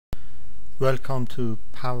Welcome to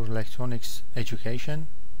Power Electronics Education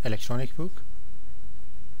Electronic Book,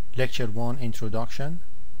 Lecture 1 Introduction.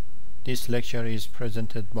 This lecture is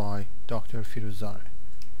presented by Dr. FIRUZ ZARE.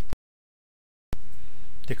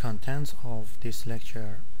 The contents of this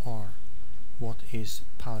lecture are: what is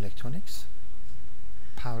power electronics,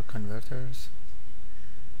 power converters,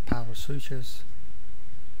 power switches,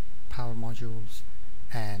 power modules,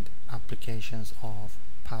 and applications of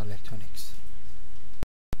power electronics.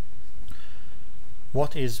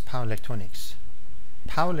 What is power electronics?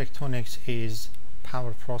 Power electronics is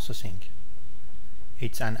power processing.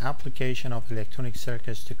 It's an application of electronic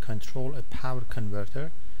circuits to control a power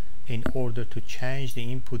converter in order to change the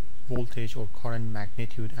input voltage or current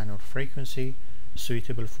magnitude and or frequency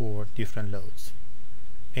suitable for different loads.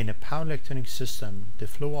 In a power electronic system, the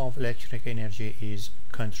flow of electric energy is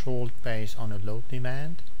controlled based on a load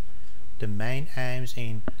demand. The main aims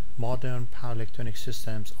in modern power electronic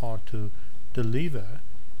systems are to deliver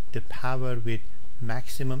the power with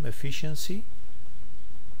maximum efficiency,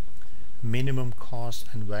 minimum cost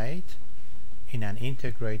and weight in an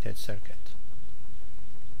integrated circuit.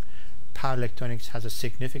 Power electronics has a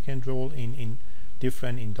significant role in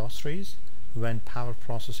different industries when power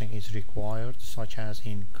processing is required, such as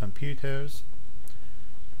in computers,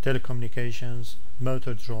 telecommunications,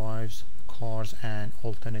 motor drives, cars, and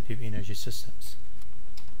alternative energy systems.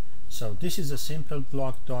 So this is a simple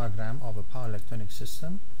block diagram of a power electronic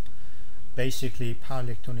system. Basically, power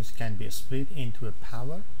electronics can be split into a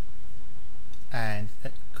power and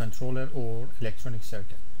a controller or electronic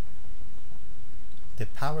circuit. The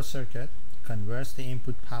power circuit converts the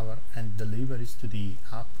input power and delivers it to the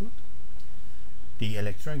output. The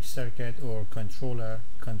electronic circuit or controller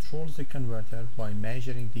controls the converter by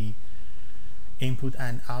measuring the input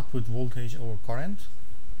and output voltage or current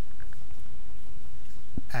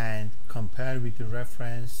and compare with the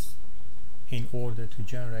reference in order to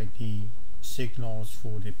generate the signals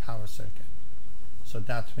for the power circuit. So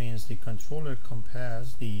that means the controller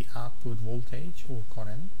compares the output voltage or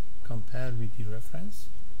current compared with the reference,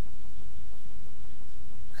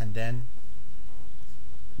 and then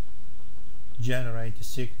generate the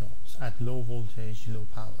signals at low voltage, low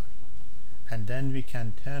power. And then we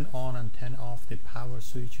can turn on and turn off the power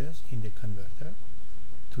switches in the converter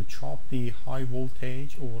to chop the high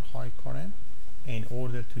voltage or high current in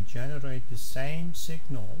order to generate the same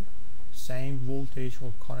signal, same voltage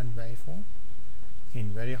or current waveform in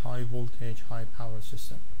very high voltage, high power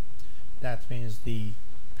system. That means the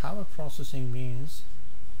power processing means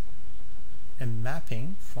a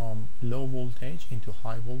mapping from low voltage into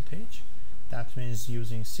high voltage. That means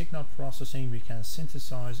using signal processing we can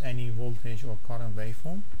synthesize any voltage or current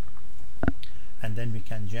waveform, and then we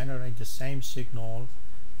can generate the same signal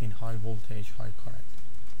in high voltage, high current.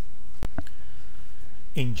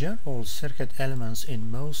 In general, circuit elements in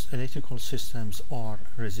most electrical systems are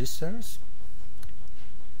resistors,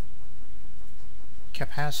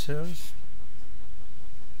 capacitors,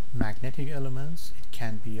 magnetic elements, it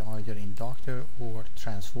can be either inductor or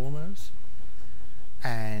transformers,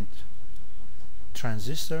 and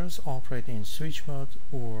transistors operate in switch mode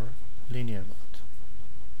or linear mode.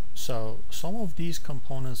 So some of these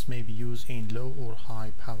components may be used in low or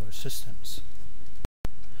high power systems.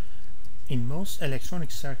 In most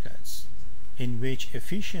electronic circuits in which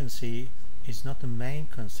efficiency is not the main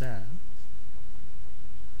concern,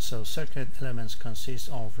 so circuit elements consist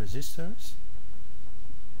of resistors,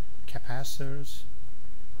 capacitors,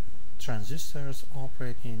 transistors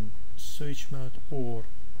operate in switch mode or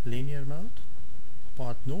linear mode,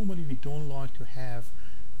 but normally we don't like to have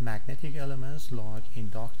magnetic elements like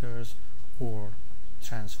inductors or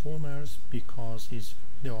transformers because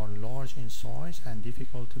they are large in size and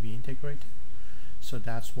difficult to be integrated. So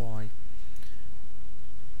that's why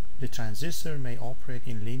the transistor may operate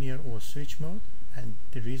in linear or switch mode, and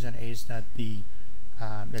the reason is that the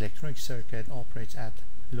electronic circuit operates at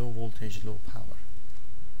low voltage, low power.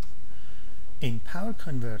 In power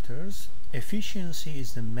converters, efficiency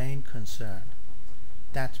is the main concern.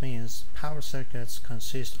 That means power circuits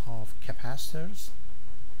consist of capacitors,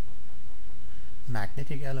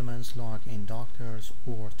 magnetic elements like inductors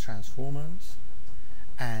or transformers,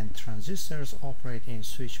 and transistors operate in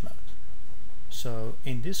switch mode. So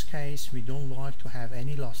in this case we don't like to have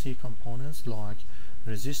any lossy components like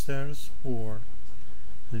resistors or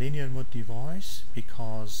linear mode device,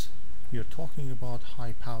 because you're talking about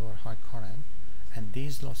high power, high current, and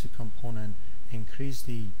these lossy components increase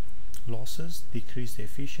the losses, decrease the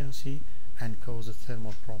efficiency, and cause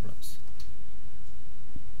thermal problems.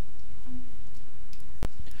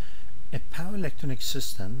 A power electronic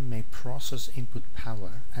system may process input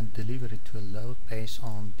power and deliver it to a load based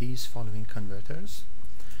on these following converters.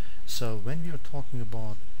 So when we are talking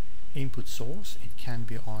about input source, it can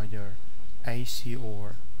be either AC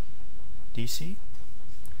or DC,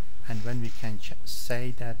 and when we can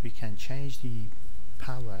say that we can change the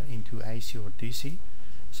power into AC or DC,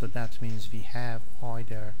 so that means we have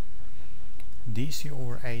either DC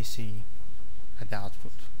or AC at the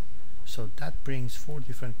output. So that brings 4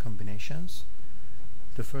 different combinations.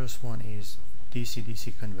 The first one is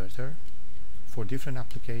DC-DC converter. For different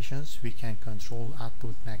applications we can control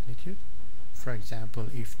output magnitude. For example,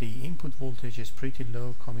 if the input voltage is pretty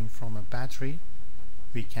low coming from a battery,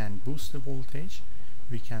 we can boost the voltage,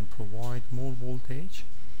 we can provide more voltage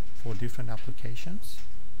for different applications.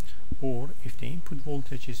 Or if the input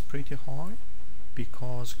voltage is pretty high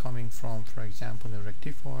because coming from, for example, a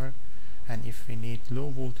rectifier, and if we need low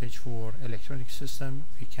voltage for electronic system,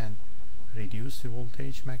 we can reduce the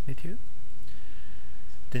voltage magnitude.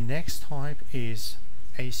 The next type is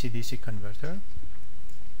AC-DC converter.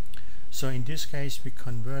 So in this case we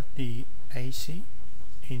convert the AC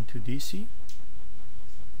into DC.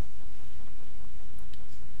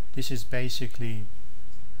 This is basically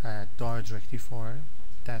a diode rectifier.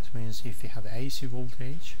 That means if we have AC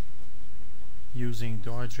voltage using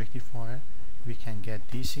diode rectifier, we can get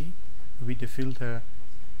DC. With the filter,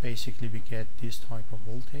 basically we get this type of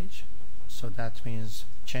voltage. So that means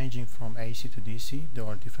changing from AC to DC, there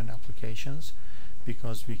are different applications,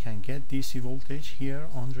 because we can get DC voltage here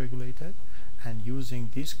unregulated, and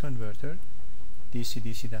using this converter,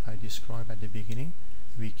 DC-DC that I described at the beginning,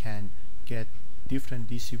 we can get different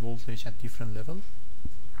DC voltage at different level.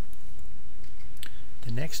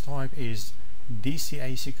 The next type is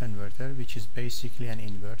DC-AC converter, which is basically an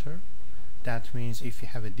inverter. That means if you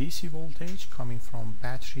have a DC voltage coming from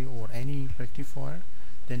battery or any rectifier,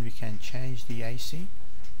 then we can change the AC.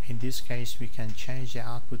 In this case we can change the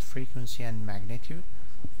output frequency and magnitude,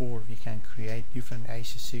 or we can create different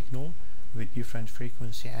AC signal with different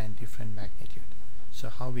frequency and different magnitude. So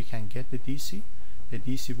how we can get the DC? The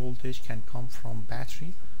DC voltage can come from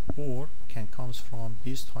battery or can come from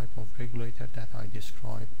this type of regulator that I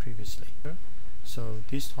described previously. So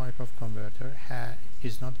this type of converter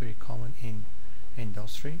is not very common in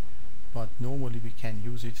industry, but normally we can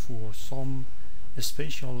use it for some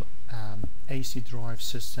special AC drive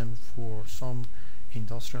system for some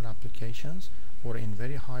industrial applications, or in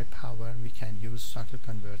very high power we can use cycle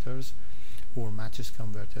converters or matrix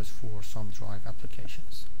converters for some drive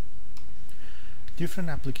applications. Different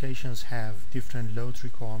applications have different load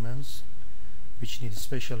requirements which need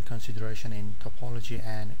special consideration in topology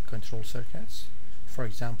and control circuits. For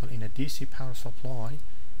example, in a DC power supply,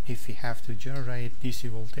 if we have to generate DC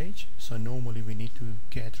voltage, so normally we need to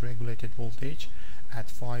get regulated voltage at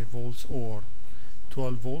 5 volts or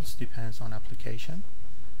 12 volts, depends on application.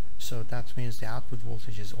 So that means the output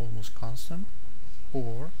voltage is almost constant.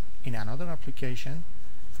 Or in another application,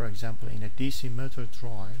 for example in a DC motor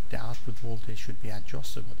drive, the output voltage should be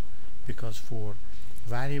adjustable, because for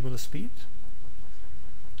variable speed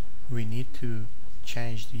we need to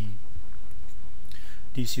change the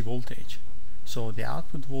DC voltage. So the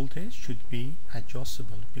output voltage should be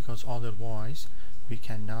adjustable, because otherwise we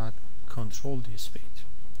cannot control the speed.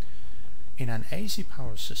 In an AC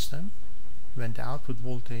power system, when the output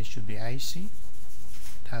voltage should be AC,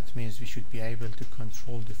 that means we should be able to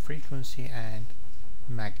control the frequency and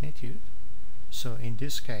magnitude. So in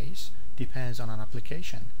this case depends on an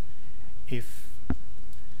application. If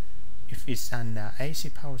it's an AC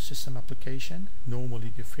power system application,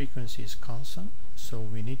 normally the frequency is constant, so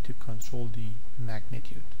we need to control the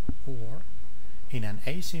magnitude. Or in an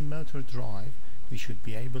AC motor drive, we should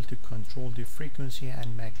be able to control the frequency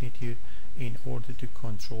and magnitude in order to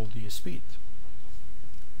control the speed.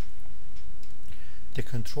 The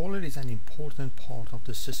controller is an important part of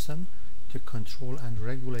the system to control and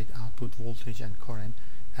regulate output voltage and current,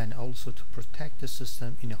 and also to protect the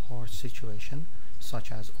system in a harsh situation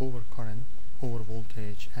such as overcurrent,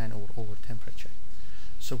 overvoltage, and or over temperature.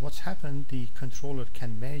 So what's happened, the controller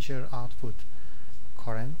can measure output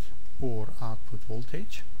current or output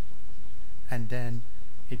voltage, and then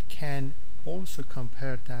it can also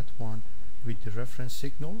compare that one with the reference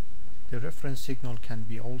signal. The reference signal can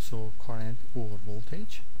be also current or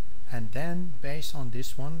voltage, and then based on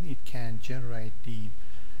this one it can generate the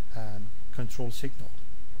control signal.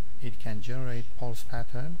 It can generate pulse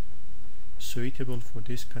pattern suitable for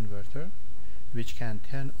this converter, which can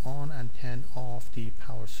turn on and turn off the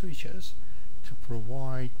power switches to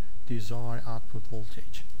provide desired output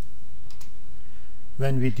voltage.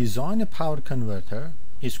 When we design a power converter,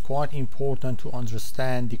 it's quite important to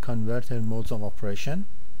understand the converter modes of operation.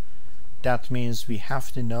 That means we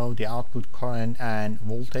have to know the output current and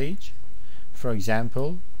voltage. For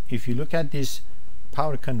example, if you look at this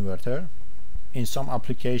power converter, in some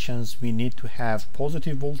applications we need to have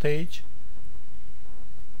positive voltage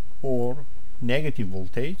or negative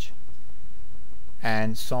voltage,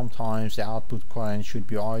 and sometimes the output current should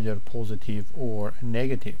be either positive or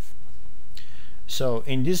negative. So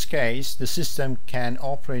in this case, the system can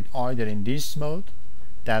operate either in this mode,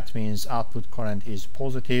 that means output current is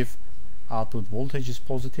positive, output voltage is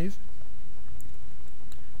positive,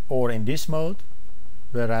 or in this mode,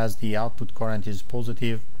 whereas the output current is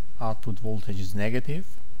positive, output voltage is negative,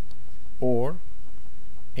 or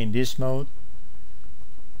in this mode,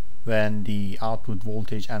 when the output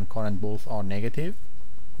voltage and current both are negative,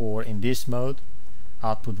 or in this mode,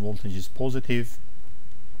 output voltage is positive,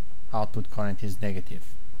 output current is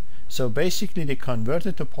negative. So basically the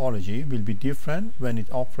converter topology will be different when it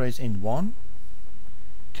operates in 1,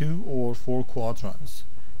 2 or 4 quadrants.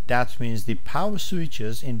 That means the power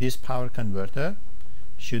switches in this power converter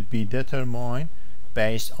should be determined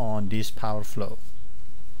based on this power flow.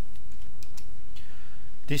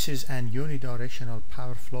 This is an unidirectional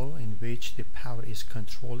power flow in which the power is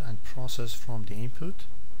controlled and processed from the input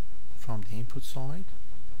side,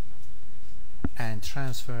 and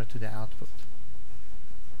transferred to the output.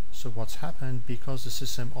 So what's happened, because the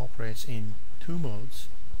system operates in 2 modes,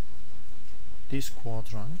 this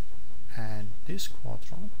quadrant and this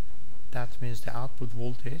quadrant, that means the output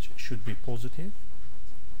voltage should be positive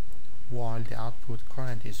while the output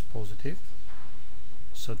current is positive.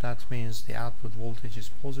 So that means the output voltage is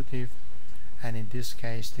positive, and in this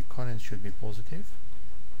case the current should be positive.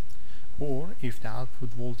 Or if the output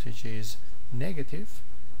voltage is negative,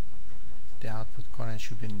 the output current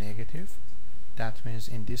should be negative. That means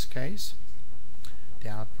in this case the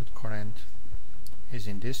output current is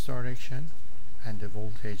in this direction and the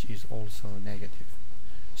voltage is also negative.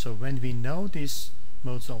 So when we know these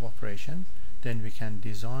modes of operation, then we can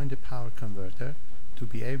design the power converter to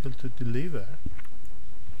be able to deliver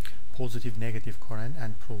positive negative current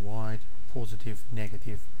and provide positive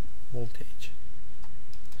negative voltage.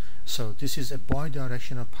 So this is a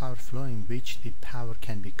bidirectional power flow in which the power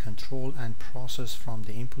can be controlled and processed from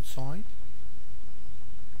the input side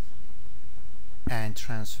and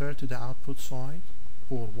transferred to the output side,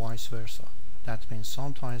 or vice versa. That means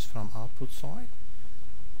sometimes from output side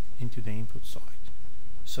into the input side.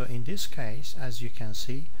 So in this case, as you can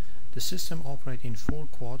see, the system operates in 4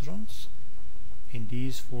 quadrants. In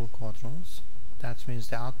these 4 quadrants, that means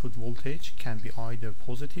the output voltage can be either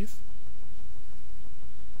positive,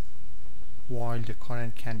 while the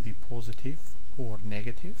current can be positive or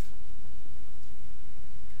negative,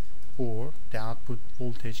 or the output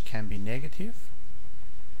voltage can be negative,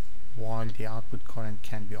 while the output current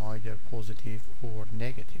can be either positive or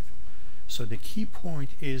negative. So the key point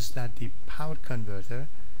is that the power converter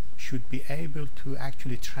should be able to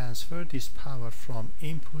actually transfer this power from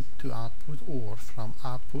input to output or from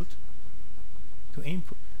output to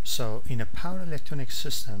input. So in a power electronic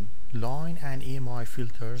system, line and EMI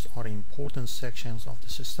filters are important sections of the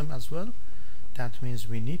system as well. That means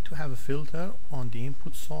we need to have a filter on the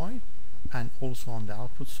input side and also on the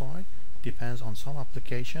output side. Depends on some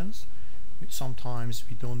applications. Sometimes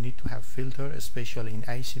we don't need to have filter, especially in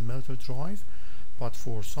AC motor drive, but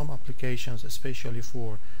for some applications, especially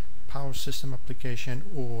for power system application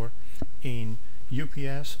or in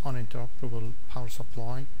UPS, uninterruptible power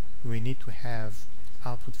supply, we need to have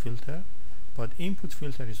output filter. But input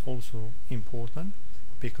filter is also important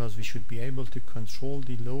because we should be able to control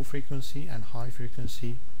the low frequency and high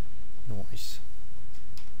frequency noise.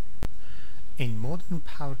 In modern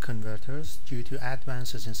power converters, due to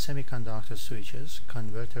advances in semiconductor switches,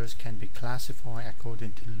 converters can be classified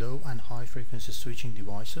according to low and high frequency switching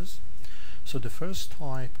devices. So the first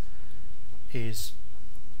type is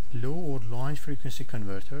low or line frequency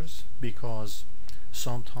converters, because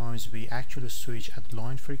sometimes we actually switch at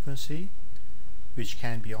line frequency, which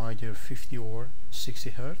can be either 50 or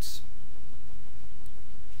 60 Hertz.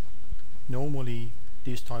 Normally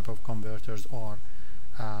these type of converters are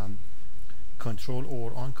control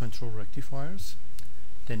or uncontrolled rectifiers.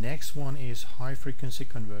 The next one is high frequency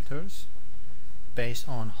converters based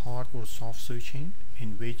on hard or soft switching,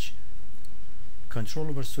 in which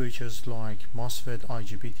controllable switches like MOSFET,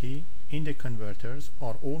 IGBT in the converters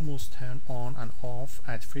are almost turned on and off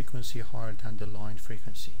at frequency higher than the line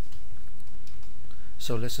frequency.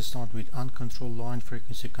 So let's start with uncontrolled line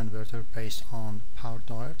frequency converter based on power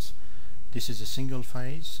diodes. This is a single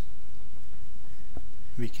phase.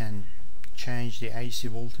 We can change the AC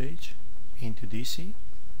voltage into DC,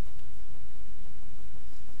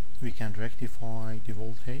 we can rectify the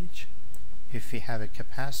voltage. If we have a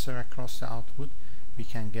capacitor across the output, we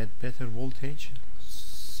can get better voltage,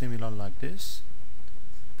 similar like this.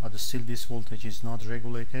 But still this voltage is not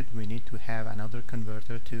regulated. We need to have another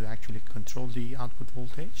converter to actually control the output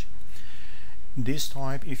voltage. This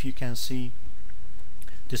type, if you can see,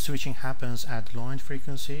 the switching happens at line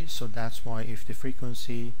frequency, so that's why if the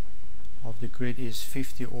frequency of the grid is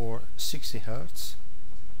 50 or 60 Hertz,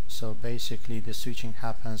 so basically the switching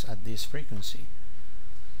happens at this frequency.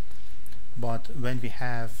 But when we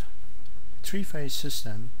have three-phase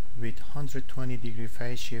system with 120-degree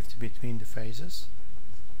phase shift between the phases,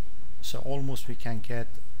 so almost we can get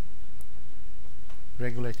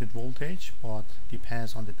regulated voltage, but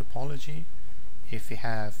depends on the topology. If we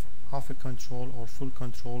have half a control or full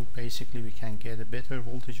control, basically we can get a better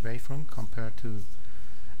voltage waveform compared to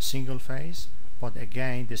single phase, but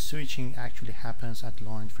again the switching actually happens at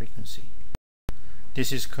line frequency.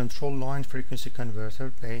 This is control line frequency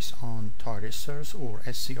converter based on thyristors or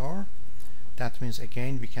SCR. That means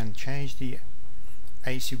again we can change the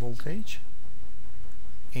AC voltage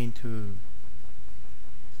into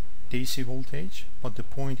DC voltage, but the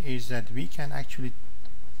point is that we can actually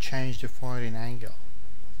change the firing angle.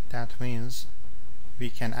 That means we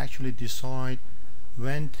can actually decide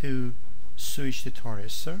when to switch the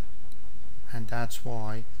thyristor, and that's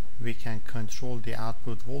why we can control the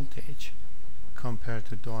output voltage compared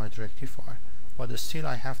to diode rectifier. But still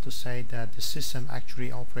I have to say that the system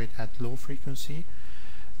actually operates at low frequency.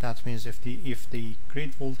 That means if the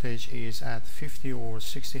grid voltage is at 50 or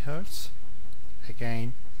 60 Hertz,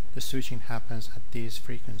 again the switching happens at this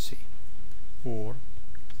frequency. Or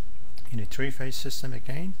in a three-phase system,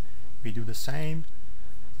 again we do the same.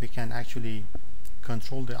 We can actually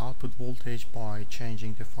control the output voltage by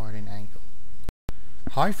changing the firing angle.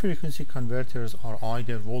 High frequency converters are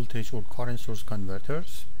either voltage or current source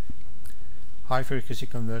converters. High frequency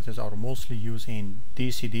converters are mostly used in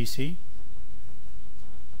DC-DC,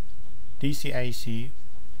 DC-AC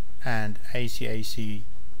and AC-AC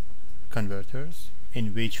converters,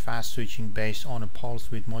 in which fast switching based on a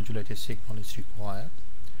pulse width modulated signal is required.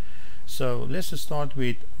 So let's start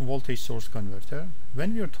with voltage source converter.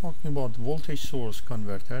 When we are talking about voltage source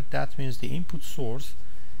converter, that means the input source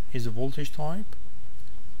is a voltage type.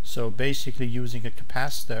 So basically using a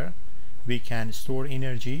capacitor we can store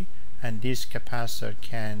energy, and this capacitor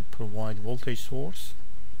can provide voltage source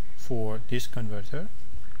for this converter.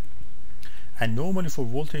 And normally for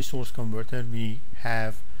voltage source converter we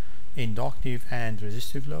have inductive and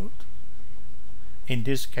resistive load. In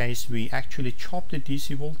this case we actually chop the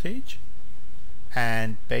DC voltage,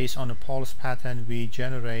 and based on a pulse pattern we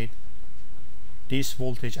generate this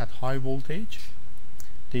voltage at high voltage,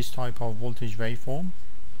 this type of voltage waveform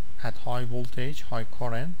at high voltage, high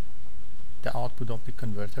current, the output of the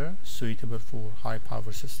converter, suitable for high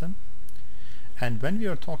power system. And when we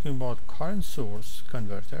are talking about current source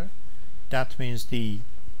converter, that means the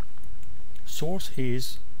source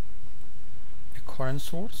is a current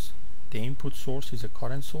source, the input source is a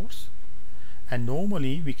current source, and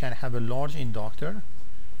normally we can have a large inductor,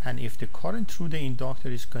 and if the current through the inductor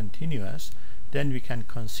is continuous, then we can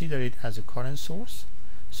consider it as a current source.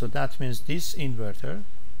 So that means this inverter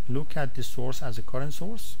look at the source as a current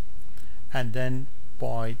source, and then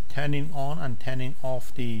by turning on and turning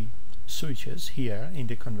off the switches here in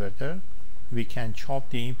the converter, we can chop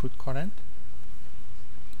the input current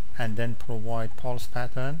and then provide pulse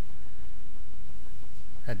pattern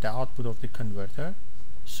at the output of the converter,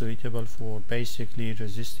 suitable for basically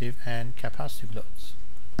resistive and capacitive loads.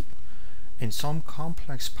 In some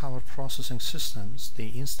complex power processing systems, the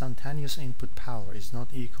instantaneous input power is not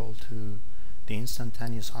equal to the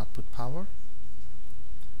instantaneous output power.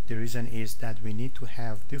 The reason is that we need to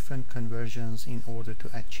have different conversions in order to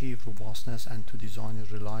achieve robustness and to design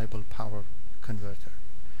a reliable power converter.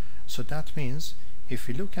 So that means if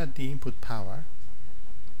we look at the input power,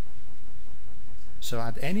 so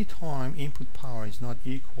at any time input power is not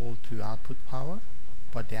equal to output power,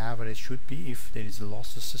 but the average should be if there is a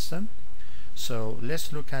lossless system. So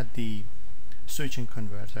let's look at the switching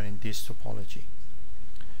converter in this topology.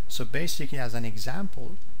 So basically, as an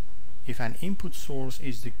example, if an input source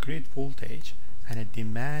is the grid voltage and a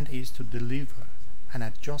demand is to deliver an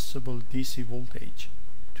adjustable DC voltage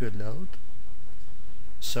to a load,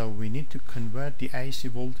 so we need to convert the AC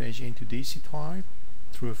voltage into DC type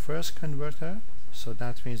through a first converter. So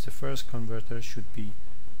that means the first converter should be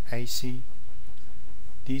AC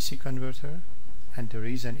DC converter, and the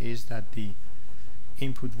reason is that the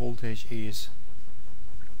input voltage is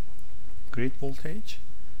grid voltage.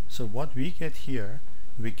 So what we get here,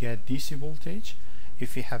 we get DC voltage.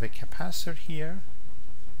 If we have a capacitor here,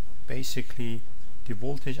 basically the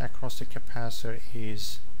voltage across the capacitor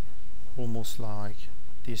is almost like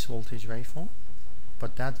this voltage waveform,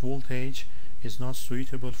 but that voltage is not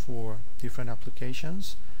suitable for different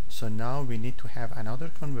applications. So now we need to have another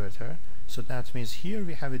converter. So that means here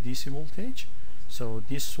we have a DC voltage. So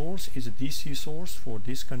this source is a DC source for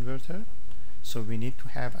this converter. So we need to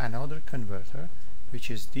have another converter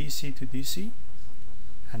which is DC to DC.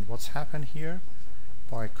 And what's happened here,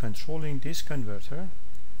 by controlling this converter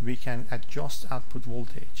we can adjust output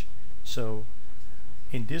voltage. So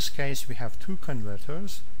in this case we have two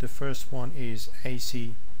converters. The first one is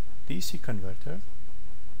AC DC converter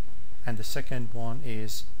and the second one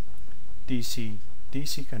is DC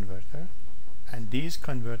DC converter, and these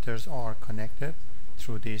converters are connected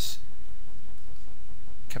through this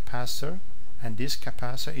capacitor, and this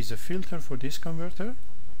capacitor is a filter for this converter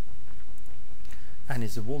and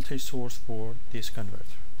is a voltage source for this converter.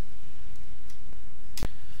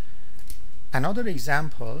 Another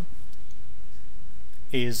example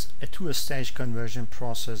is a two-stage conversion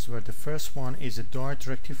process where the first one is a diode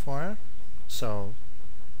rectifier. So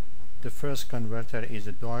the first converter is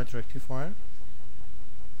a diode rectifier.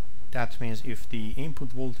 That means if the input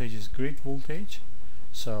voltage is grid voltage,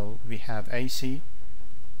 so we have AC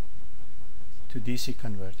to DC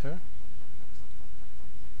converter,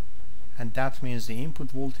 and that means the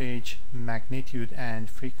input voltage, magnitude and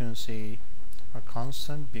frequency are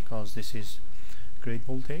constant because this is grid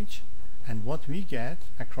voltage, and what we get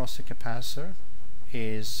across the capacitor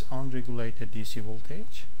is unregulated DC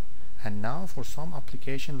voltage. And now for some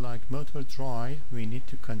application like motor drive, we need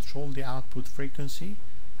to control the output frequency,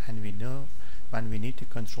 and we know when we need to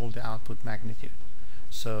control the output magnitude.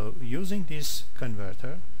 So using this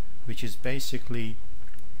converter, which is basically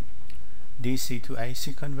DC to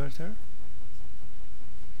AC converter,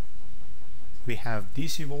 we have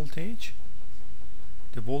DC voltage.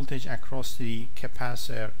 The voltage across the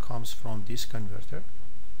capacitor comes from this converter.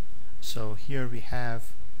 So here we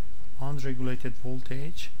have unregulated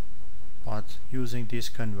voltage, but using this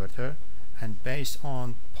converter and based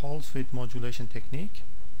on pulse width modulation technique,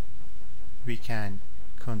 we can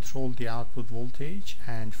control the output voltage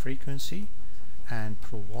and frequency and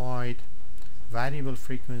provide variable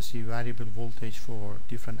frequency, variable voltage for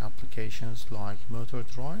different applications like motor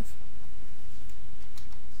drive.